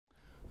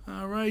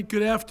All right,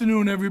 good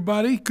afternoon,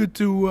 everybody. Good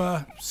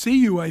to see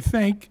you, I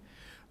think,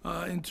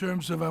 in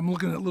terms of I'm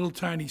looking at little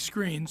tiny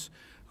screens.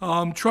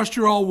 Trust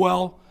you're all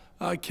well.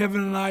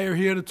 Kevin and I are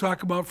here to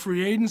talk about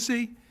free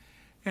agency.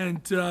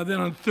 And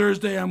then on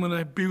Thursday, I'm going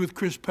to be with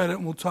Chris Pettit,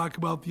 and we'll talk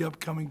about the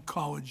upcoming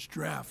college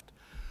draft.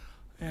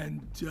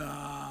 And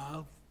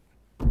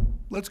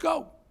let's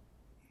go.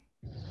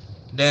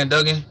 Dan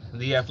Duggan,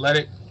 The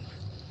Athletic.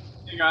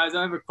 Hey guys,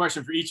 I have a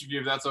question for each of you,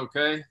 if that's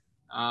okay.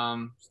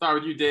 Start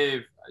with you,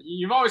 Dave.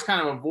 You've always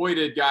kind of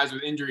avoided guys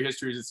with injury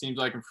histories, it seems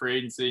like, in free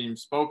agency. You've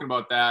spoken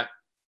about that.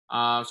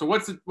 So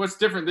what's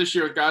different this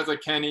year with guys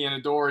like Kenny and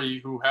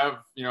Adoree who have,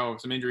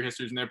 some injury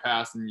histories in their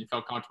past, and you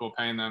felt comfortable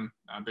paying them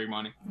big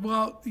money?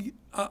 Well,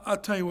 I'll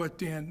tell you what,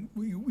 Dan.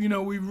 We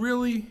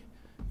really,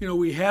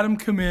 we had them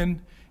come in.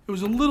 It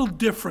was a little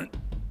different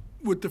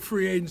with the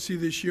free agency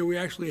this year. We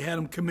actually had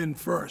them come in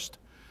first.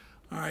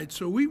 All right,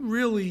 so we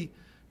really,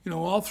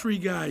 all three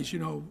guys,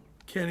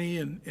 Kenny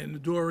and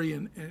Adoree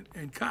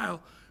and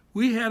Kyle,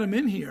 we had them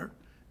in here,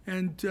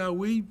 and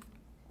we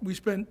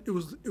spent, it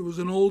was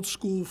an old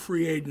school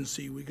free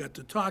agency. We got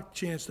to talk,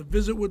 chance to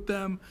visit with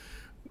them.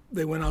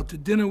 They went out to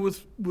dinner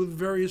with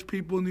various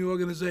people in the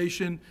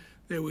organization.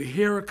 They were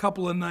here a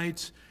couple of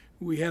nights.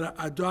 We had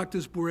our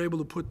doctors were able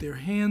to put their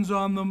hands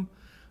on them.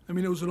 I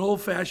mean, it was an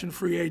old-fashioned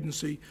free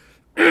agency.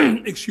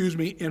 Excuse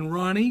me. And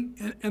Ronnie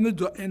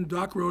and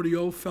Doc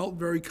Rodeo felt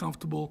very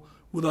comfortable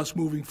with us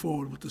moving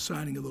forward with the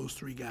signing of those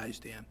three guys,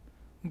 Dan.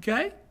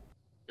 Okay?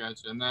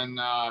 Gotcha. And then,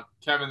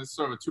 Kevin, this is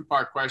sort of a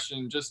two-part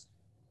question. Just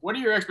what are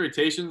your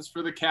expectations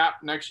for the cap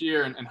next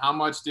year, and how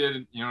much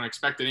did an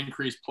expected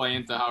increase play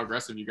into how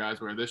aggressive you guys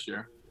were this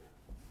year?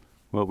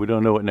 Well, we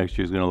don't know what next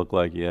year is going to look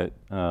like yet.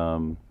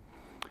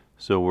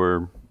 So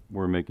we're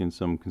making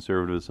some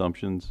conservative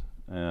assumptions.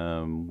 We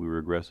were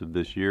aggressive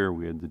this year.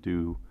 We had to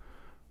do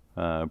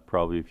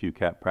probably a few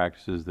cap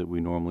practices that we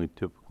normally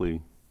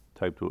typically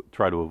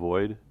try to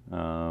avoid,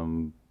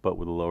 but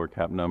with a lower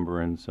cap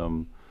number and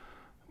some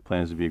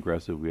plans to be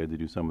aggressive, we had to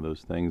do some of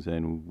those things,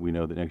 and we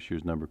know that next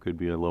year's number could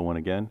be a low one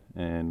again,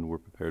 and we're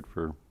prepared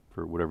for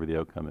whatever the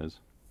outcome is.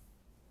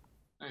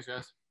 Thanks,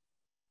 guys.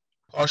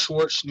 Paul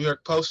Schwartz, New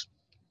York Post.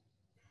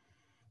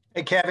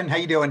 Hey, Kevin, how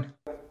you doing?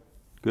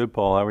 Good,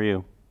 Paul. How are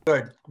you?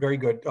 Good, very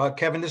good.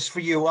 Kevin, this is for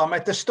you.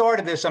 At the start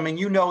of this,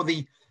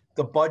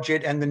 the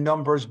budget and the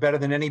numbers better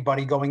than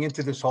anybody going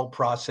into this whole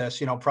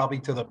process, probably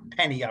to the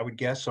penny, I would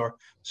guess, or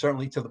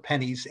certainly to the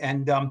pennies.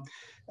 And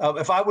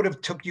if I would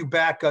have took you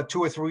back 2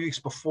 or 3 weeks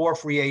before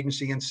free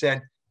agency and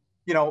said,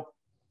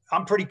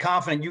 I'm pretty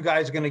confident you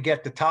guys are going to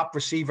get the top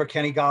receiver,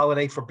 Kenny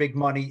Golladay, for big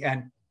money,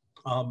 and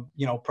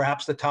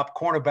perhaps the top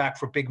cornerback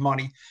for big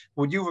money,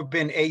 would you have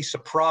been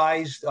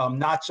surprised,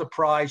 not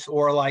surprised,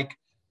 or like,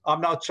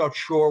 I'm not so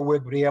sure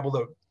we'd be able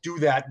to do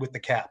that with the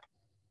cap?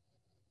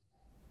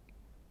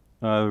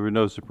 There were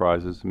no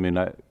surprises. I mean,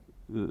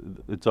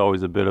 it's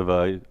always a bit of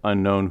a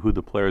unknown who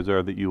the players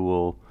are that you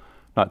will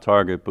not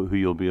target, but who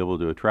you'll be able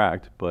to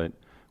attract. But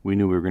we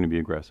knew we were going to be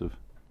aggressive.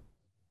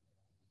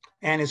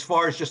 And as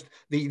far as just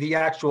the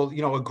actual,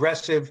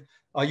 aggressive,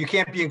 you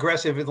can't be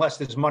aggressive unless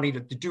there's money to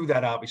do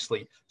that,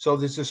 obviously. So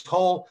there's this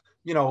whole,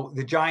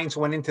 the Giants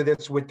went into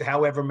this with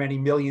however many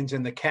millions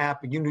in the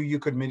cap, and you knew you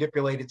could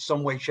manipulate it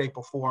some way, shape,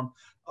 or form.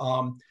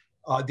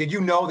 Did you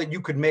know that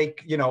you could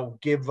make,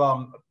 give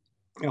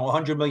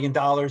 $100 million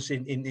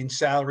in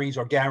salaries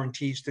or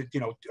guarantees to,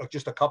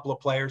 just a couple of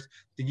players?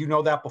 Did you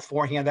know that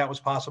beforehand that was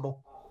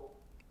possible?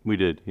 We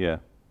did, yeah.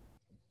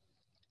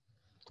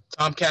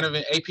 Tom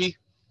Canavan, AP.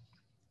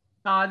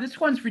 This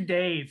one's for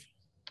Dave.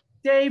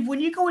 Dave, when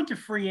you go into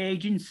free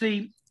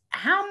agency,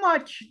 how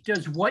much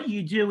does what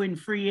you do in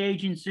free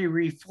agency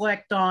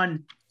reflect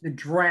on the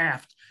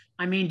draft?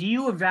 I mean, do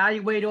you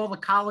evaluate all the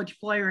college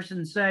players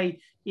and say,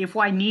 if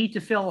I need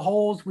to fill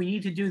holes, we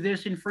need to do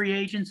this in free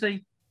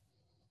agency?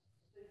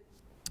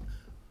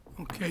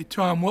 Okay,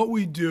 Tom, what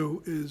we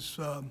do is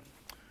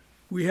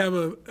we have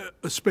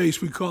a space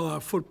we call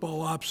our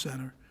football ops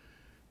center,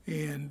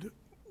 and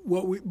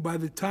by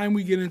the time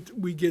we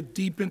get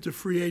deep into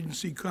free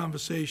agency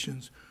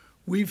conversations,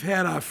 we've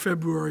had our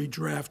February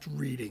draft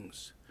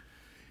readings.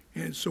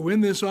 And so in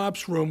this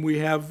ops room, we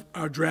have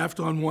our draft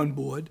on one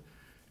board,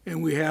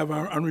 and we have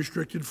our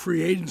unrestricted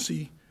free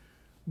agency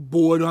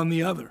board on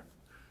the other.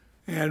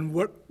 And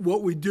what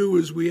we do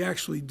is we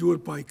actually do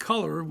it by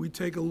color. We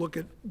take a look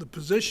at the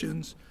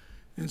positions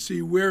and see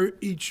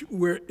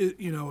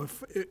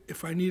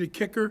if I need a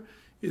kicker,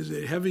 is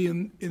it heavy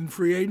in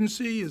free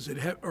agency?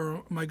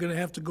 Or am I going to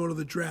have to go to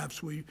the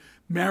drafts? We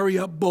marry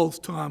up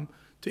both, Tom,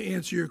 to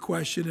answer your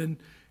question,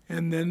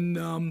 and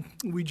then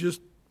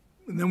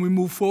we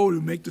move forward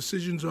and make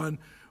decisions on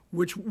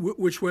which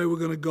way we're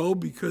going to go,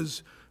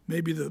 because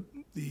maybe the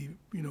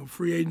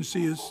free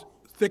agency is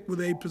thick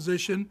with a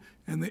position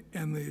and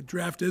the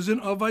draft isn't,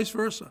 or vice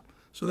versa.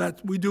 So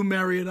that we do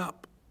marry it up.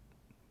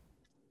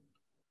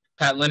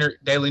 Pat Leonard,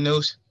 Daily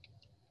News.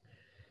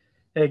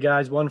 Hey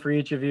guys, one for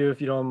each of you,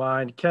 if you don't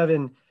mind.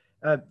 Kevin,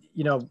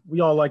 we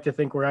all like to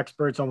think we're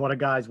experts on what a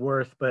guy's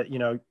worth, but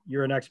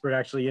you're an expert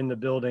actually in the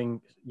building,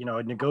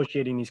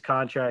 negotiating these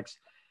contracts.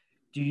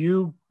 do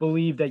you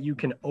believe that you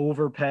can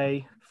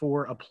overpay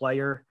for a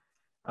player?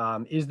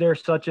 Is there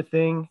such a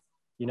thing?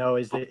 You know,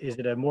 is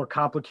it a more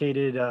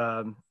complicated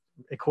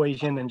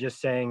equation than just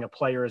saying a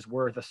player is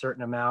worth a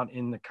certain amount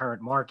in the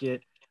current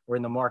market or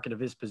in the market of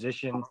his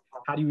position?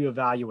 How do you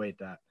evaluate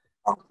that?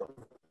 I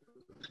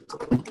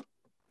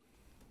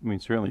mean,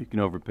 certainly you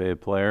can overpay a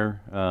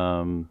player.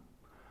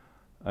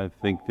 I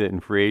think that in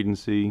free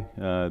agency,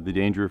 the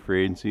danger of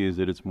free agency is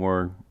that it's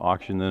more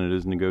auction than it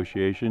is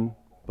negotiation.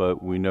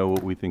 But we know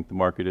what we think the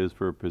market is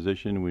for a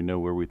position. We know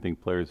where we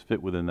think players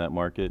fit within that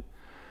market.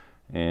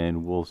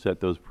 And we'll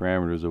set those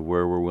parameters of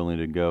where we're willing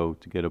to go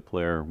to get a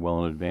player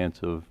well in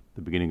advance of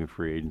the beginning of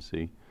free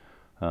agency.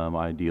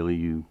 Ideally,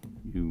 you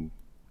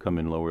come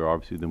in lower,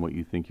 obviously, than what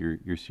you think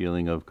your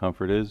ceiling of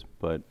comfort is.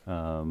 But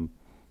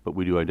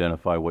we do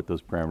identify what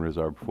those parameters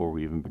are before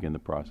we even begin the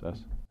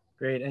process.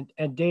 Great.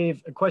 And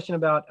Dave, a question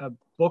about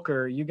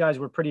Booker. You guys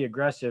were pretty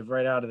aggressive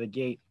right out of the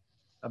gate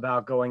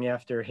about going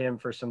after him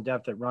for some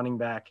depth at running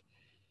back.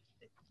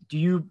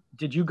 Did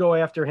you go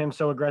after him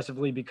so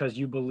aggressively because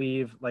you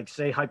believe, like,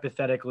 say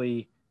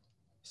hypothetically,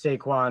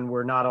 Saquon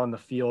were not on the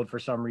field for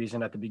some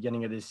reason at the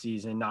beginning of this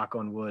season, knock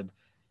on wood,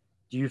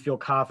 do you feel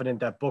confident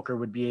that Booker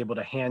would be able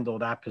to handle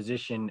that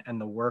position and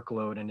the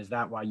workload? And is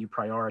that why you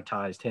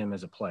prioritized him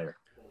as a player?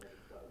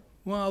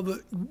 Well,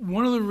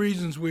 one of the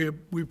reasons we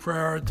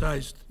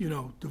prioritized,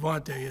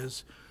 Devontae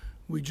is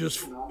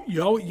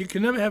you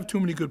can never have too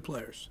many good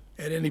players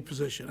at any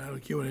position. I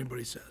don't care what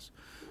anybody says.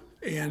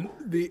 And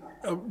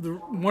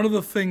one of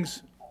the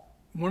things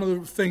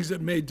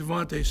that made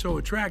Devontae so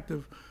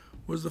attractive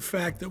was the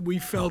fact that we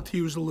felt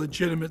he was a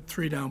legitimate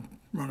 3-down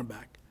running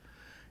back.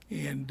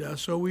 And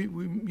so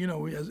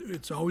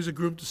it's always a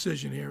group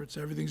decision here.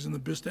 Everything's in the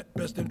best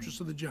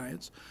interest of the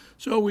Giants.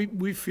 So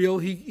we feel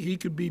he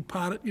could be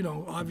part of,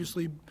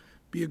 obviously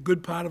be a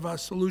good part of our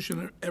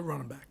solution at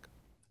running back.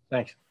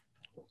 Thanks.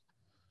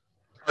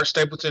 Art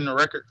Stapleton, the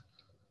record.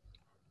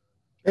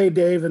 Hey,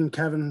 Dave and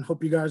Kevin.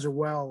 Hope you guys are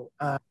well.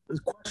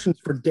 Questions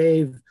for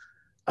Dave.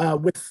 I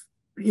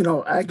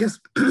guess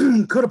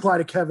could apply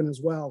to Kevin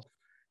as well.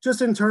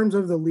 Just in terms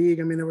of the league,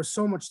 I mean, there was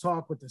so much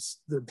talk with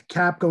the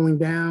cap going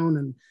down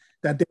and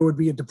that there would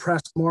be a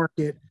depressed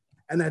market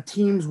and that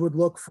teams would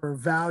look for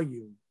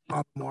value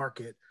on the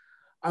market.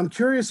 I'm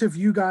curious if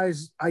you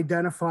guys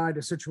identified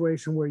a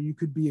situation where you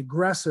could be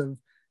aggressive,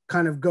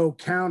 kind of go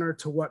counter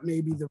to what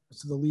maybe the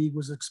rest of the league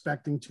was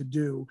expecting to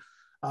do.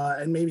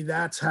 And maybe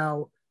that's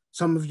how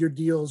some of your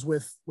deals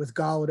with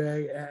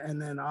Galladay and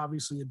then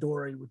obviously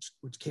Adoree', which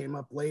came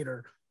up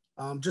later,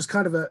 just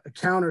kind of a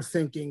counter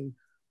thinking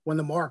when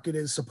the market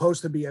is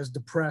supposed to be as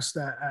depressed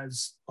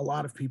as a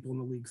lot of people in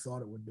the league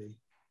thought it would be.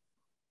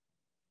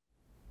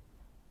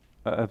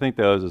 I think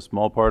that was a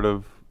small part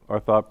of our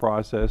thought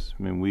process.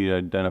 I mean, we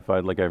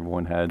identified, like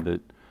everyone had, that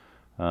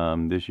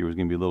this year was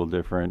going to be a little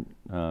different.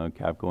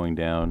 Cap going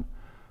down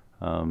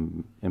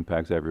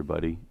impacts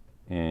everybody.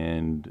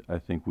 And I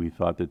think we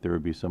thought that there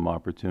would be some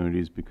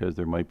opportunities because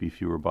there might be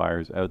fewer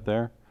buyers out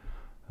there.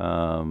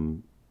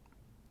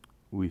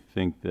 We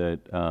think that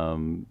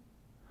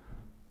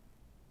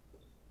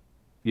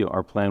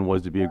our plan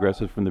was to be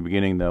aggressive from the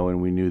beginning, though,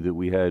 and we knew that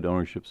we had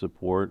ownership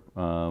support,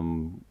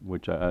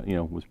 which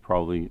was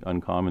probably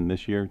uncommon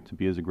this year to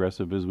be as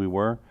aggressive as we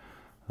were.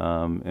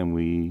 And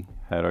we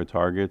had our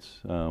targets,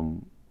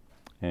 and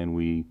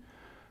we,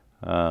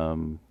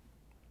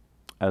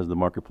 as the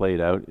market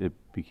played out, it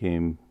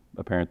became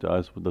apparent to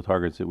us with the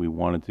targets that we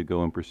wanted to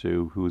go and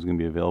pursue, who was going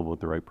to be available at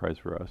the right price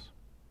for us.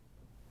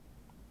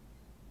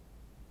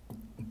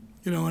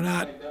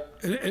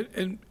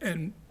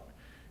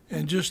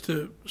 And just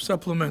to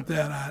supplement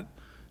that,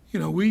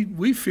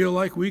 we feel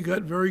like we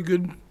got very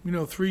good,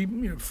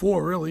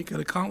 4 really, got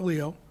to count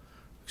Leo.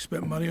 We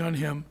spent money on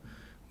him.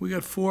 We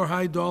got 4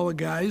 high-dollar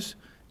guys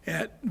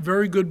at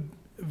very good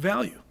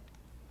value,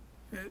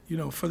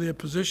 for their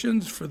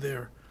positions, for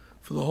the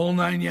whole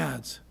 9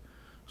 yards.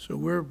 So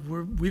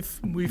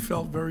we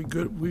felt very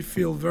good. We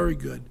feel very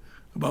good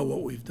about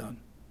what we've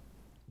done.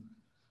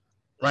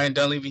 Ryan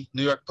Dunleavy,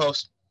 New York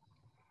Post.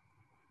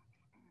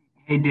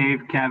 Hey,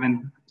 Dave,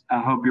 Kevin. I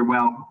hope you're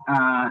well.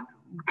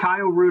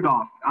 Kyle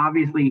Rudolph,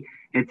 obviously,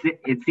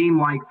 it seemed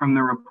like from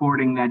the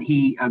reporting that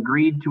he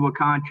agreed to a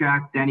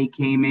contract, then he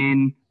came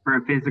in for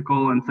a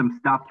physical and some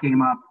stuff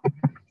came up.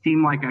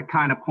 Seemed like a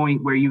kind of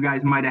point where you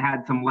guys might have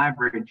had some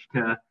leverage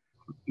to,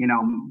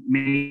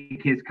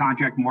 make his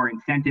contract more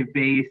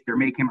incentive-based or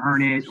make him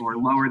earn it or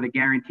lower the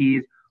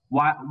guarantees.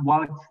 What's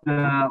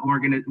the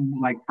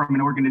from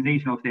an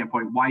organizational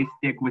standpoint, why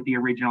stick with the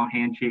original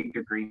handshake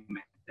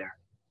agreement there?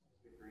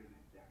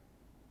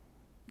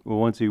 Well,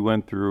 once he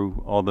went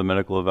through all the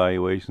medical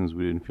evaluations,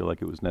 we didn't feel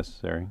like it was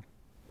necessary.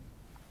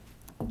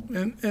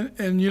 And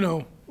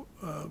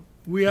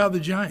we are the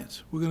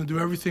Giants. We're going to do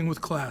everything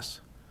with class.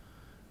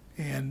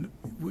 And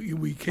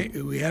we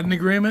had an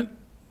agreement.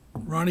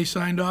 Ronnie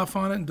signed off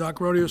on it, and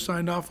Doc Rodeo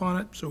signed off on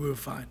it, so we were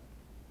fine.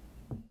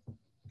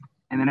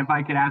 And then if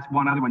I could ask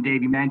one other one,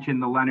 Dave, you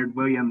mentioned the Leonard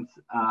Williams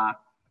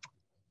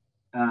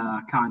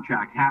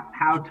contract.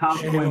 How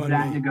tough was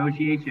that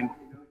negotiation?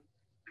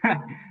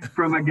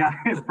 from a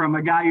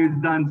guy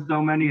who's done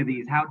so many of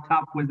these. How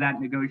tough was that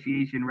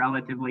negotiation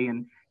relatively?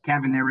 And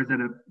Kevin, there was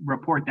a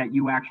report that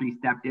you actually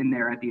stepped in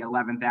there at the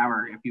 11th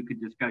hour. If you could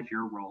discuss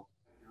your role.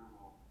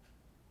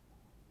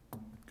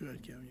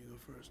 Good, Kevin, you go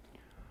first.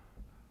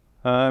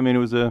 I mean, it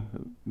was a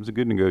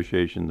good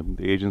negotiation.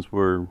 The agents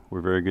were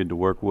very good to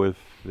work with.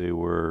 They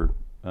were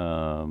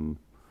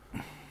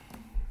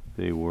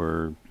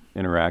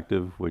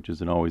interactive, which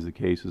isn't always the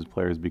case as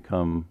players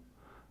become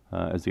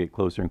as they get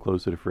closer and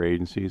closer to free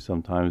agency.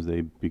 Sometimes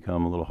they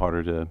become a little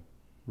harder to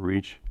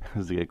reach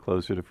as they get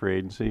closer to free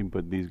agency.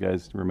 But these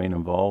guys remain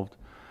involved.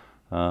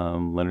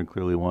 Leonard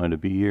clearly wanted to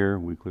be here.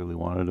 We clearly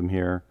wanted him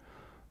here.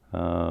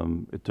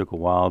 It took a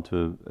while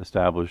to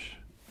establish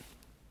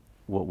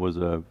what was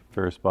a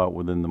fair spot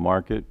within the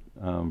market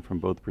from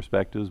both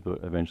perspectives, but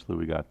eventually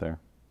we got there.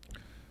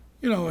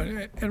 You know,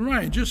 and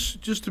Ryan,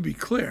 just to be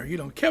clear, you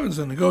know, Kevin's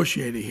a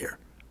negotiator here.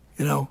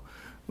 You know,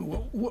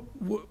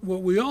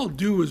 what we all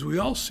do is we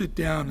all sit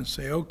down and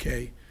say,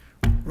 okay,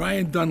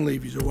 Ryan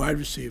Dunleavy's a wide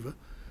receiver,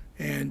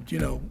 and you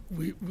know,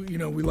 we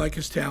like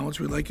his talents,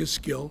 we like his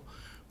skill.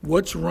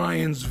 What's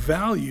Ryan's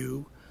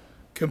value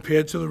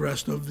compared to the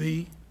rest of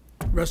the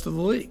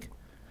league?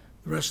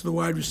 The rest of the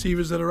wide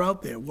receivers that are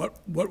out there.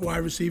 What wide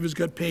receivers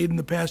got paid in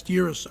the past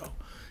year or so?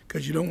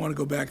 Because you don't want to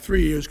go back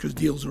 3 years because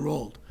deals are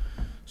old.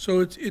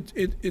 So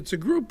it's a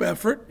group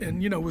effort,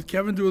 and you know, with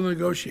Kevin doing the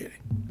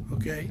negotiating,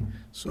 okay.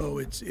 So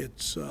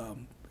it's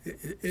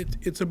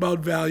about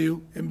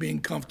value and being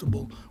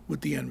comfortable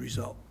with the end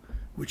result,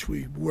 which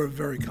we were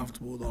very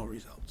comfortable with all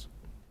results.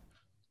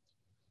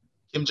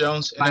 Kim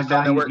Jones, By NFL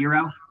value Network.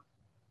 0.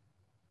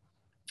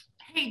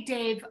 Hey,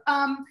 Dave.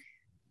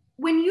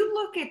 When you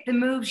look at the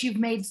moves you've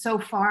made so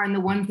far and the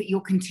ones that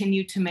you'll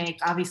continue to make,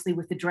 obviously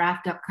with the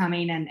draft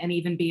upcoming and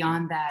even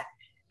beyond that,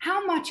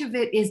 how much of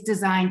it is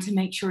designed to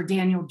make sure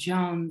Daniel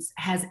Jones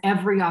has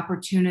every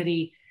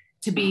opportunity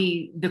to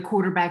be the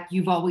quarterback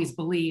you've always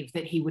believed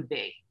that he would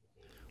be?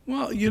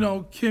 Well, you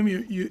know, Kim,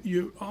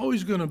 you're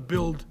always going to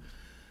build,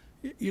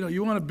 you know,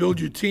 you want to build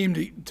your team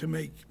to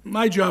make,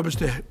 my job is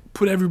to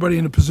put everybody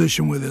in a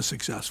position where they're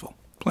successful,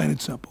 plain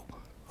and simple,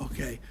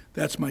 okay?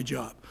 That's my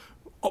job,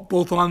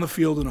 both on the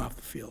field and off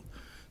the field.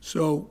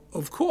 So,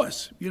 of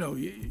course,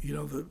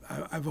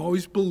 I've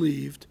always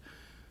believed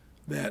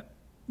that,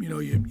 you know,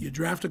 you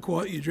draft the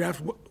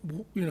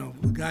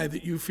guy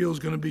that you feel is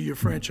going to be your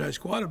franchise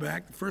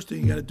quarterback. The first thing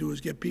you got to do is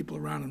get people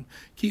around him,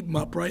 keep them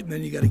upright, and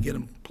then you got to get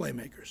them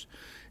playmakers.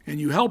 And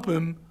you help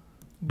him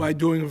by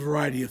doing a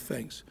variety of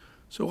things.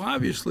 So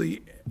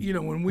obviously, you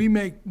know, when we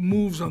make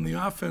moves on the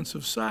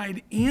offensive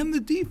side and the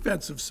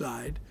defensive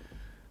side,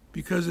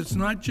 because it's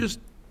not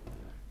just,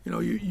 you know,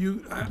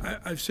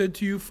 I've said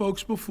to you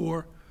folks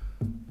before,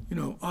 you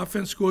know,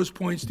 offense scores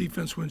points,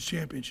 defense wins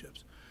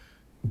championships.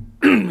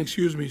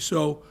 Excuse me.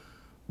 So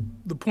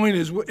the point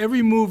is,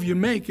 every move you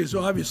make is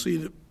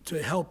obviously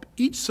to help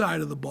each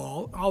side of the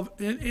ball.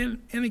 And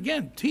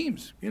again,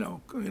 teams, you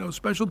know,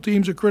 special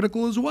teams are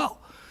critical as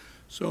well.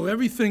 So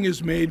everything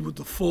is made with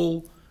the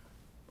full,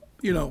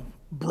 you know,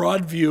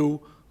 broad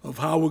view of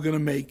how we're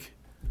going to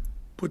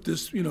put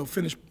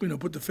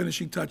the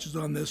finishing touches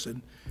on this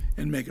and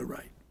make it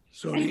right.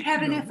 So, And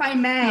Kevin, you know, if I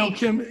may. You know,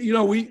 Kim, you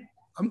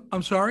know,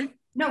 I'm sorry?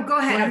 No, go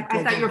ahead. Go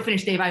I thought go you were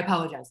finished, Dave. I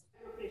apologize.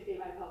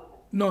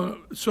 No,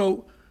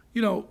 so,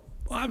 you know,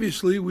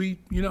 obviously we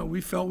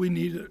felt we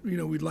needed, you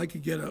know, we'd like to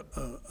get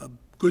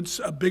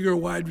a bigger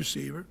wide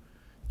receiver.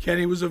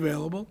 Kenny was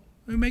available.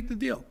 We make the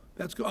deal.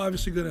 That's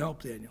obviously going to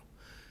help Daniel.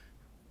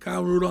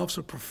 Kyle Rudolph's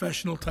a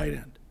professional tight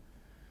end.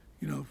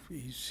 You know,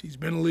 he's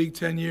been in the league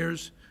 10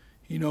 years.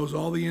 He knows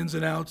all the ins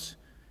and outs.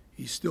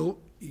 He's still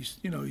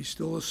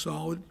a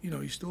solid, you know,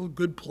 he's still a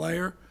good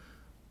player.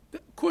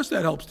 Of course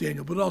that helps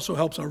Daniel, but it also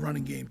helps our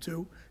running game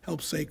too,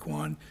 helps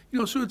Saquon. You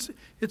know, so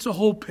it's a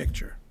whole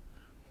picture,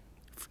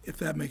 if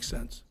that makes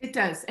sense. It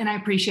does, and I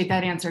appreciate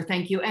that answer.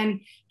 Thank you. And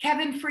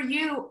Kevin, for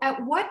you,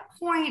 at what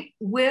point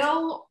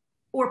will,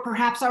 or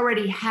perhaps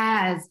already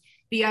has,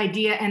 the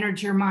idea entered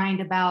your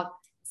mind about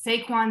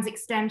Saquon's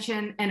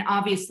extension, and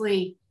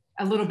obviously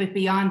a little bit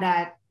beyond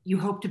that, you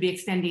hope to be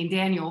extending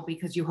Daniel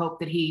because you hope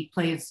that he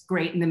plays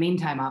great in the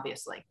meantime,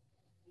 obviously.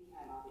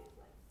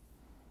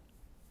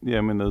 Yeah,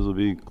 I mean, those will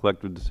be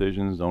collective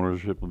decisions.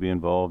 Ownership will be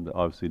involved.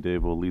 Obviously,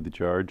 Dave will lead the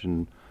charge,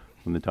 and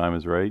when the time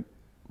is right,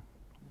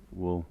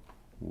 we'll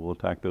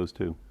attack those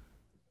too.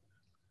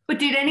 But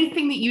did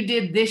anything that you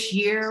did this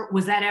year,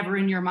 was that ever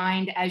in your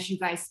mind as you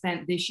guys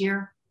spent this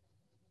year?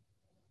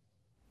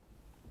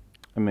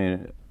 I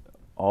mean,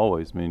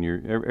 always. I mean,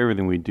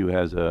 everything we do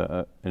has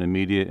an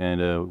immediate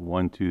and a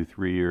 1, 2,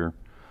 3 year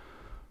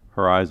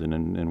horizon,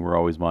 and we're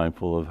always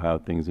mindful of how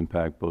things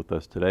impact both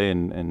us today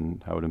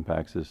and how it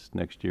impacts us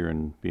next year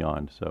and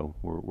beyond. So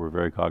we're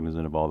very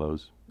cognizant of all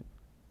those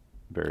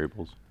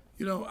variables.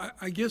 You know,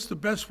 I guess the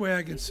best way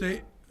I can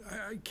say,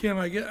 Kim,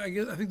 I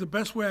think the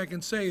best way I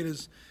can say it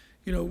is,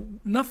 you know,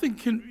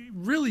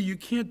 you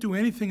can't do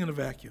anything in a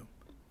vacuum.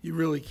 You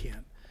really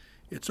can't.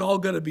 It's all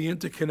got to be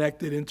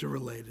interconnected,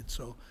 interrelated.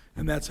 So,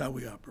 and that's how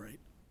we operate.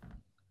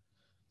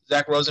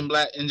 Zach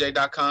Rosenblatt,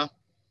 NJ.com.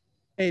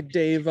 Hey,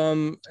 Dave.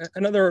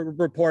 Another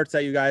reports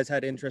that you guys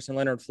had interest in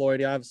Leonard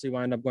Floyd. He obviously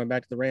wound up going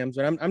back to the Rams,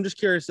 but I'm just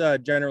curious,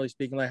 generally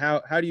speaking, like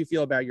how do you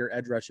feel about your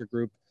edge rusher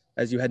group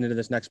as you head into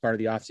this next part of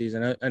the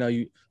offseason? I know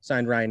you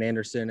signed Ryan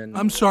Anderson, and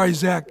I'm sorry,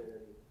 Zach.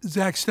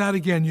 Zach, start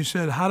again. You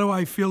said, how do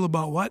I feel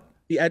about what?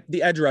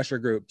 The edge rusher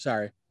group.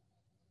 Sorry.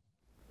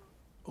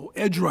 Oh,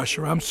 edge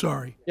rusher. I'm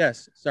sorry.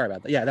 Yes. Sorry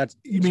about that. Yeah, that's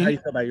You mean, how you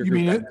feel about your you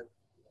group. mean it?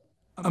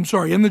 I'm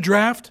sorry. In the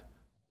draft?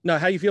 No,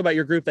 how you feel about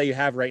your group that you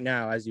have right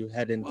now as you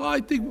head in? Well,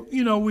 I think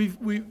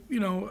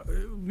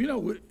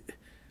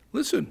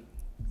listen,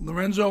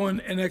 Lorenzo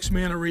and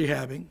X-Man are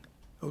rehabbing.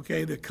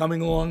 Okay, they're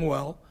coming along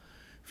well.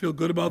 Feel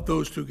good about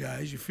those two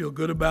guys. You feel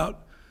good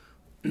about,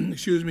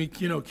 excuse me,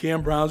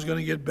 Cam Brown's going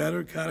to get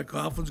better. Carter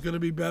Coughlin's going to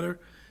be better.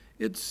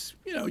 It's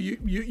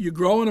you're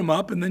growing them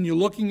up, and then you're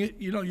looking at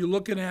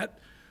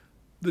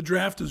the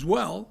draft as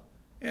well,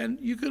 and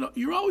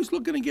you're always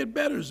looking to get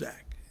better,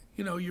 Zach.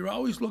 You're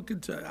always looking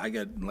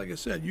to. Like I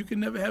said, you can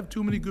never have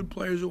too many good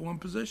players at one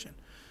position,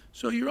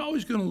 so you're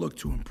always going to look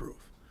to improve.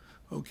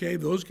 Okay,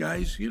 those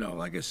guys.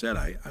 Like I said,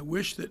 I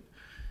wish that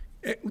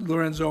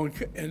Lorenzo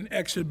and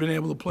X had been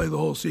able to play the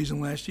whole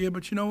season last year,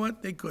 but you know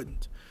what? They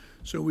couldn't.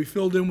 So we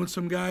filled in with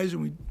some guys,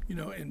 and we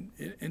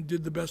and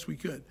did the best we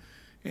could,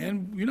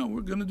 and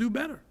we're going to do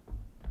better.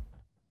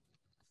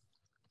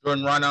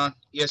 Jordan Ryan,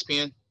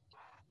 ESPN.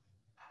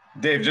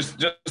 Dave,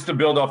 just to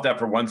build off that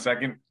for 1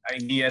 second,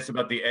 he asked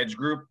about the edge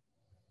group.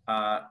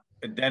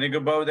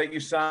 Adenigbo that you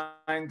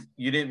signed,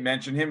 you didn't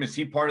mention him. Is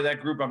he part of that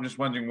group? I'm just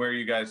wondering where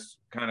you guys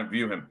kind of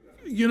view him.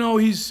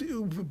 He's,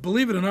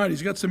 believe it or not,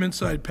 he's got some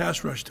inside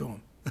pass rush to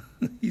him.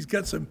 He's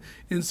got some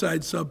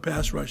inside sub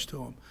pass rush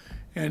to him.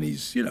 And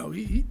he's,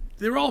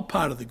 they're all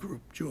part of the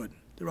group, Jordan.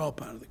 They're all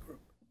part of the group.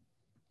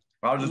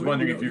 I was just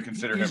wondering if you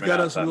consider him he's an got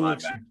us outside a little,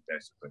 linebacker,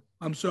 basically.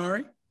 I'm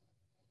sorry?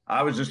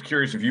 I was just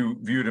curious if you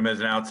viewed him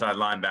as an outside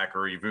linebacker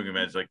or you viewed him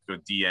as like a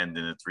D end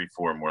in a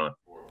 3-4 more.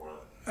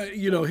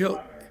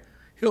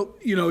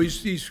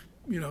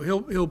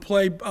 He'll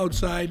play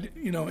outside,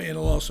 and he'll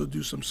also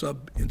do some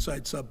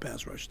inside sub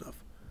pass rush stuff.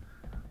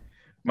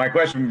 My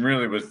question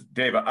really was,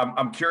 Dave,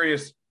 I'm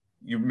curious.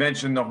 You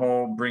mentioned the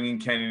whole bringing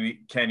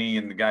Kenny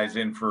and the guys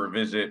in for a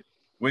visit.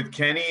 With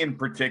Kenny in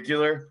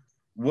particular,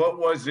 what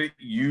was it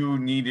you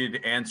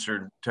needed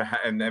answered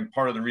and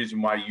part of the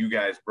reason why you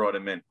guys brought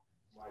him in?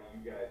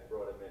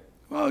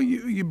 Well,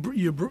 you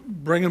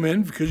bring him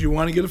in because you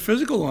want to get a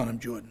physical on him,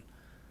 Jordan.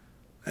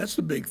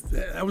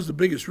 That was the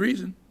biggest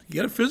reason, to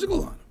get a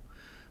physical on him.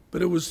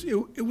 But it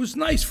was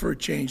nice for a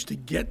change to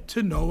get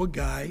to know a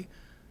guy,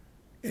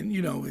 and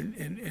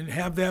and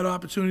have that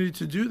opportunity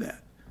to do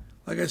that.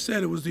 Like I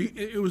said, it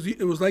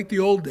was like the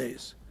old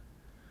days.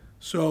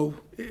 So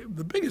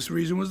the biggest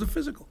reason was the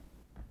physical.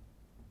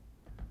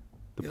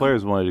 The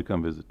players wanted to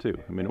come visit too.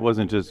 I mean, it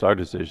wasn't just our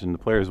decision. The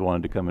players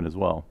wanted to come in as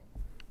well.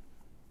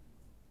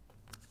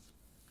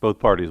 Both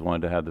parties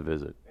wanted to have the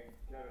visit.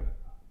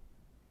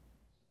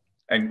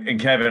 And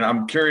Kevin,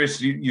 I'm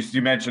curious,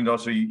 you mentioned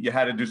also you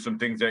had to do some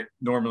things that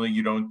normally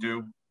you don't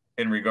do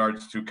in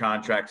regards to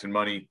contracts and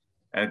money.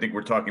 And I think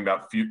we're talking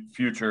about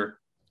future,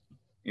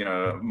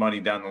 money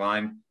down the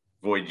line,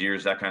 void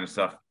years, that kind of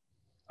stuff.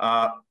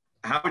 How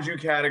would you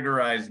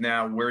categorize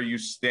now where you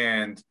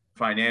stand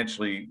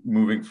financially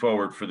moving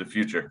forward for the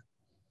future,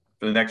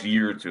 for the next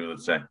year or two,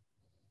 let's say?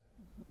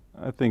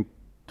 I think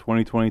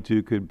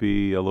 2022 could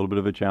be a little bit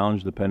of a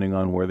challenge depending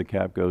on where the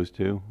cap goes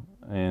to.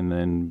 And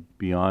then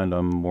beyond,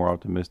 I'm more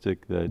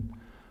optimistic that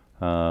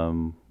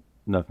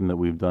nothing that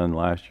we've done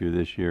last year,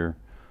 this year,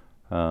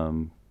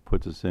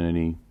 puts us in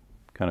any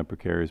kind of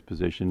precarious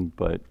position.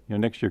 But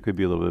next year could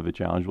be a little bit of a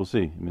challenge. We'll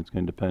see. I mean, it's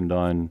going to depend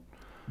on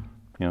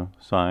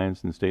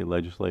science and state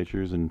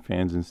legislatures and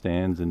fans and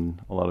stands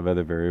and a lot of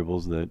other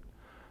variables that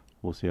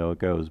we'll see how it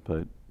goes.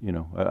 But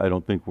I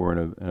don't think we're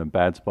in a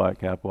bad spot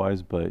cap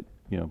wise. But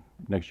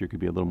next year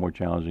could be a little more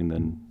challenging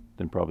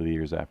than probably the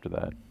years after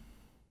that.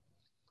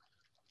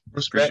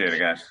 Bruce Appreciate Beck. it,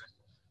 guys.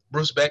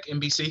 Bruce Beck,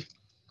 NBC.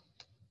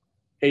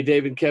 Hey,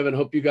 Dave and Kevin,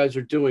 hope you guys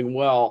are doing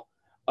well.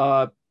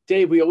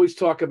 Dave, we always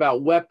talk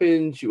about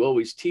weapons. You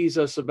always tease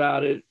us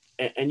about it.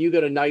 And you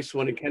got a nice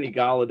one in Kenny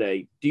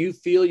Golladay. Do you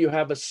feel you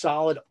have a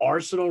solid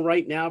arsenal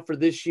right now for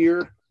this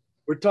year?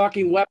 We're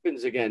talking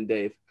weapons again,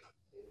 Dave.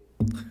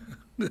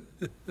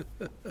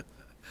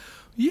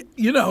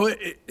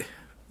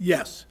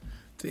 Yes.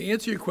 To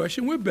answer your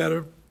question, we're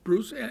better,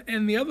 Bruce.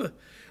 And the other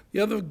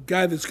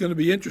guy that's going to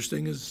be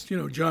interesting is,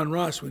 John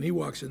Ross when he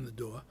walks in the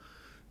door,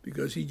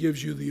 because he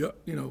gives you the,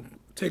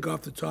 take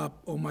off the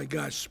top, oh my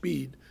gosh,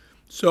 speed.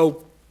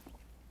 So,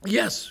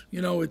 yes,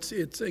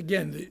 it's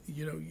again,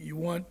 you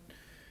want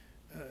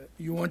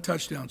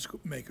touchdown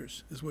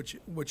makers is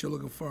what you're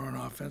looking for on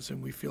offense,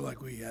 and we feel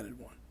like we added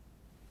one,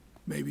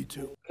 maybe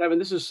two. Kevin,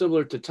 this is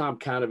similar to Tom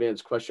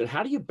Canavan's question.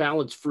 How do you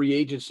balance free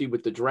agency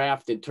with the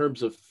draft in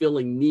terms of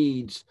filling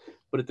needs,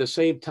 but at the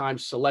same time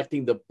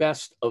selecting the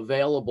best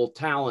available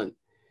talent?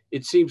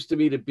 It seems to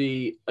me to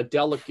be a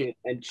delicate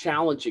and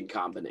challenging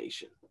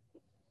combination.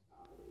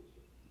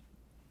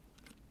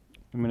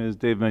 I mean, as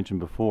Dave mentioned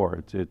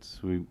before,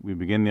 we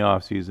begin the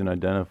offseason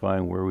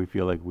identifying where we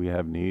feel like we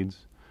have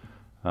needs.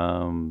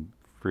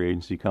 Free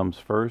agency comes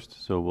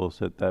first, so we'll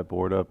set that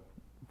board up,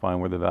 find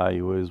where the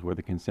value is, where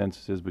the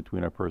consensus is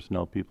between our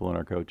personnel people and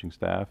our coaching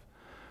staff.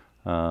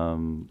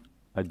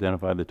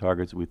 Identify the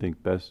targets that we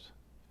think best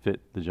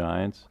fit the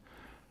Giants,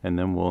 and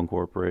then we'll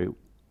incorporate,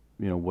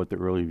 what the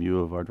early view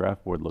of our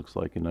draft board looks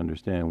like and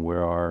understand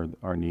where are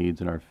our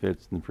needs and our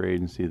fits in free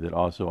agency that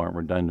also aren't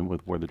redundant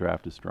with where the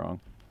draft is strong,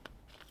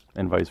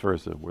 and vice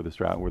versa. Where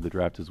the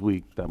draft is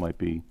weak, that might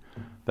be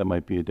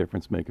a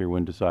difference maker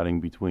when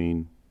deciding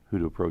between who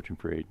to approach in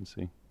free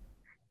agency.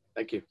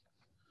 Thank you.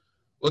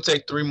 We'll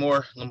take 3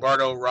 more.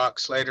 Lombardo,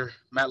 Rock, Slater,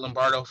 Matt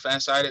Lombardo,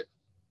 fan-sided.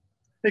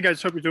 Hey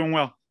guys, hope you're doing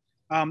well.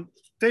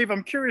 Dave,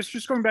 I'm curious,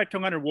 just going back to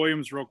Leonard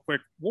Williams real quick,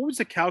 what was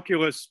the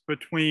calculus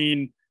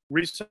between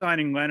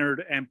re-signing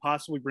Leonard and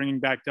possibly bringing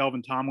back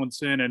Delvin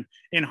Tomlinson? And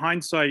in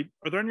hindsight,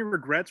 are there any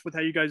regrets with how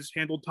you guys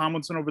handled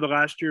Tomlinson over the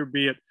last year,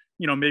 be it,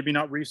 maybe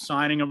not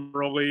re-signing him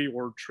early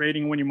or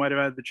trading when you might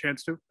have had the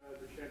chance to?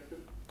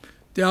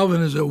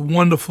 Delvin is a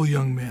wonderful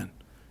young man,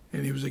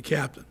 and he was a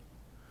captain.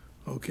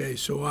 Okay,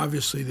 so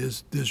obviously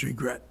there's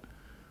regret.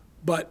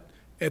 But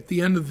at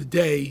the end of the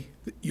day,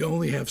 you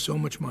only have so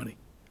much money,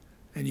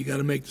 and you got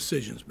to make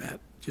decisions, Matt.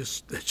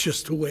 That's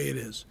just the way it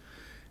is.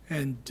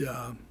 And,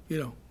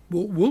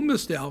 we'll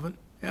miss Delvin,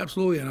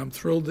 absolutely, and I'm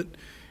thrilled that,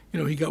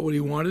 he got what he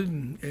wanted,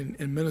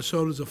 and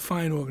Minnesota's a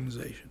fine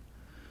organization.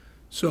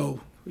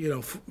 So,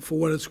 for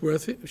what it's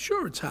worth,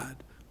 sure, it's hard.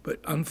 But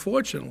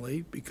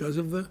unfortunately, because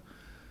of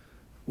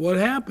what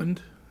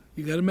happened,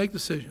 you got to make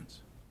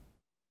decisions.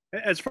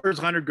 As far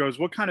as Leonard goes,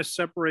 what kind of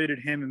separated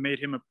him and made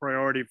him a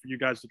priority for you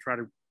guys to try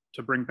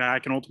to bring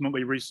back and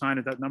ultimately re-sign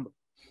at that number?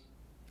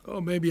 Oh,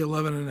 maybe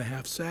 11 and a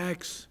half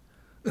sacks.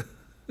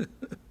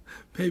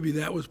 Maybe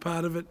that was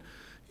part of it.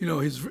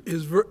 He's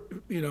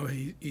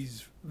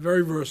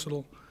very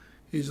versatile.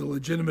 He's a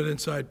legitimate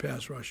inside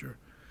pass rusher,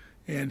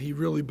 and he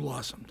really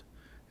blossomed.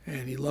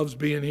 And he loves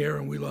being here,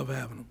 and we love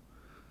having him.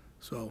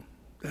 So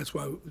that's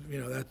why,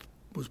 that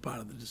was part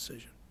of the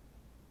decision.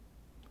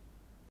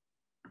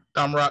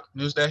 Tom Rock,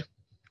 Newsday.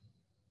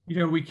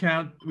 We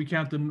count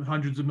the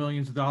hundreds of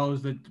millions of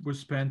dollars that were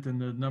spent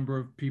and the number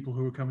of people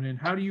who are coming in.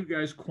 How do you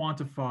guys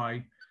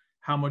quantify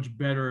how much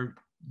better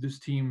this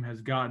team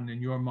has gotten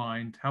in your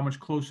mind? How much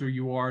closer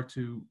you are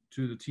to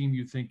the team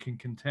you think can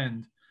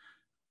contend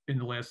in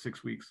the last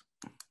 6 weeks?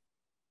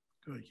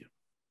 Good.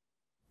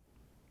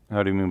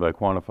 How do you mean by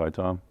quantify,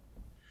 Tom?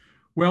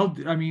 Well,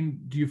 I mean,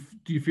 do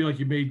you feel like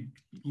you made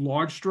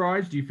large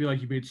strides? Do you feel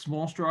like you made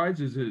small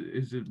strides? Is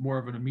it more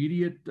of an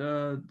immediate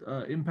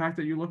impact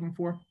that you're looking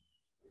for?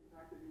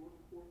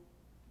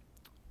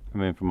 I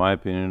mean, from my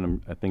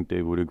opinion, I think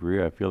Dave would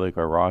agree. I feel like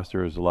our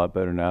roster is a lot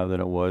better now than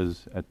it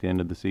was at the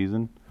end of the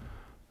season.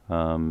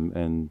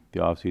 And the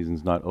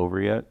offseason's not over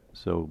yet,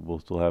 so we'll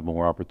still have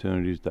more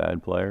opportunities to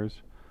add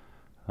players.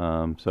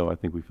 So I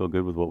think we feel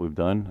good with what we've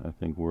done. I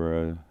think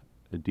we're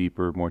a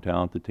deeper, more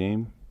talented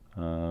team.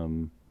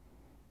 I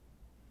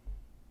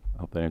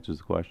hope that answers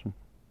the question.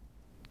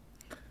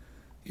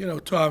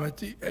 Tom,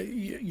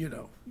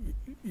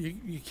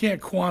 you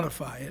can't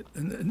quantify it,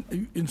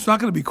 and it's not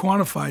going to be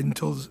quantified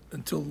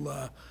until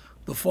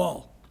the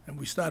fall, and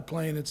we start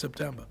playing in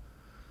September.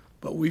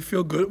 But we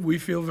feel good. We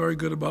feel very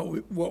good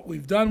about what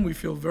we've done. We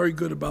feel very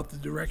good about the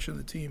direction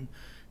the team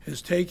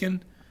has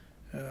taken,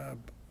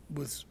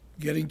 with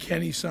getting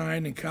Kenny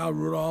signed and Kyle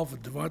Rudolph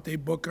and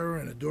Devontae Booker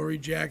and Adoree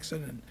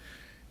Jackson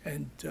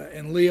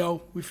and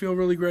Leo. We feel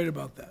really great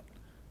about that.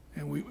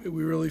 And we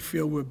really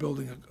feel we're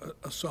building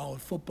a solid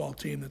football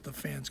team that the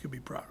fans can be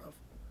proud of.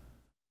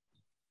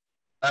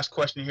 Last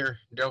question here,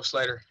 Daryl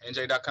Slater,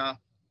 NJ.com.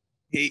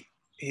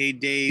 Hey,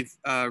 Dave,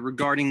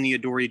 regarding the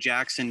Adoree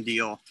Jackson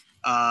deal,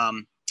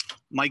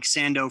 Mike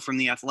Sando from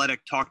The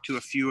Athletic talked to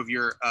a few of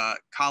your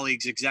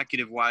colleagues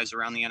executive-wise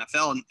around the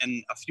NFL,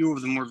 and a few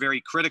of them were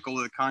very critical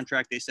of the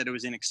contract. They said it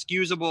was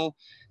inexcusable,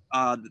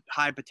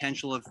 high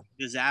potential of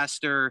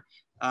disaster.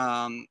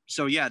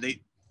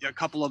 A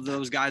couple of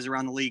those guys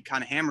around the league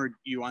kind of hammered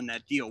you on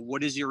that deal.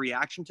 What is your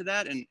reaction to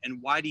that? And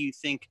why do you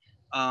think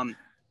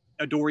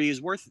Adoree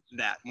is worth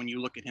that when you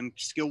look at him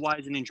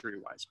skill-wise and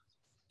injury-wise?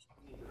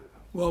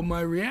 Well,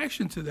 my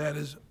reaction to that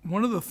is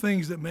one of the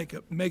things that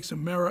makes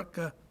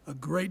America a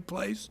great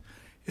place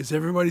is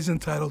everybody's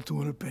entitled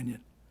to an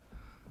opinion.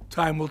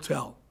 Time will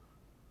tell.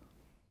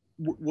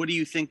 What do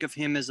you think of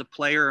him as a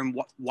player, and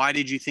why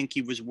did you think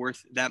he was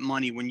worth that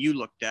money when you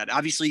looked at it?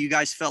 Obviously, you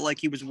guys felt like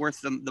he was worth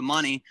the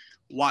money.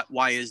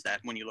 Why is that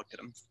when you looked at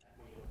him?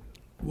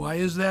 Why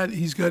is that?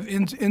 He's got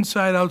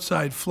inside,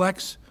 outside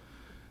flex,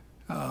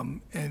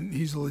 and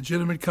he's a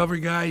legitimate cover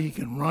guy. He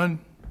can run.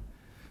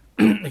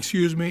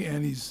 Excuse me,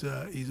 and he's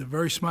a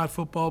very smart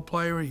football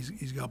player.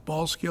 He's got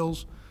ball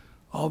skills.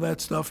 All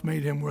that stuff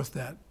made him worth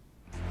that.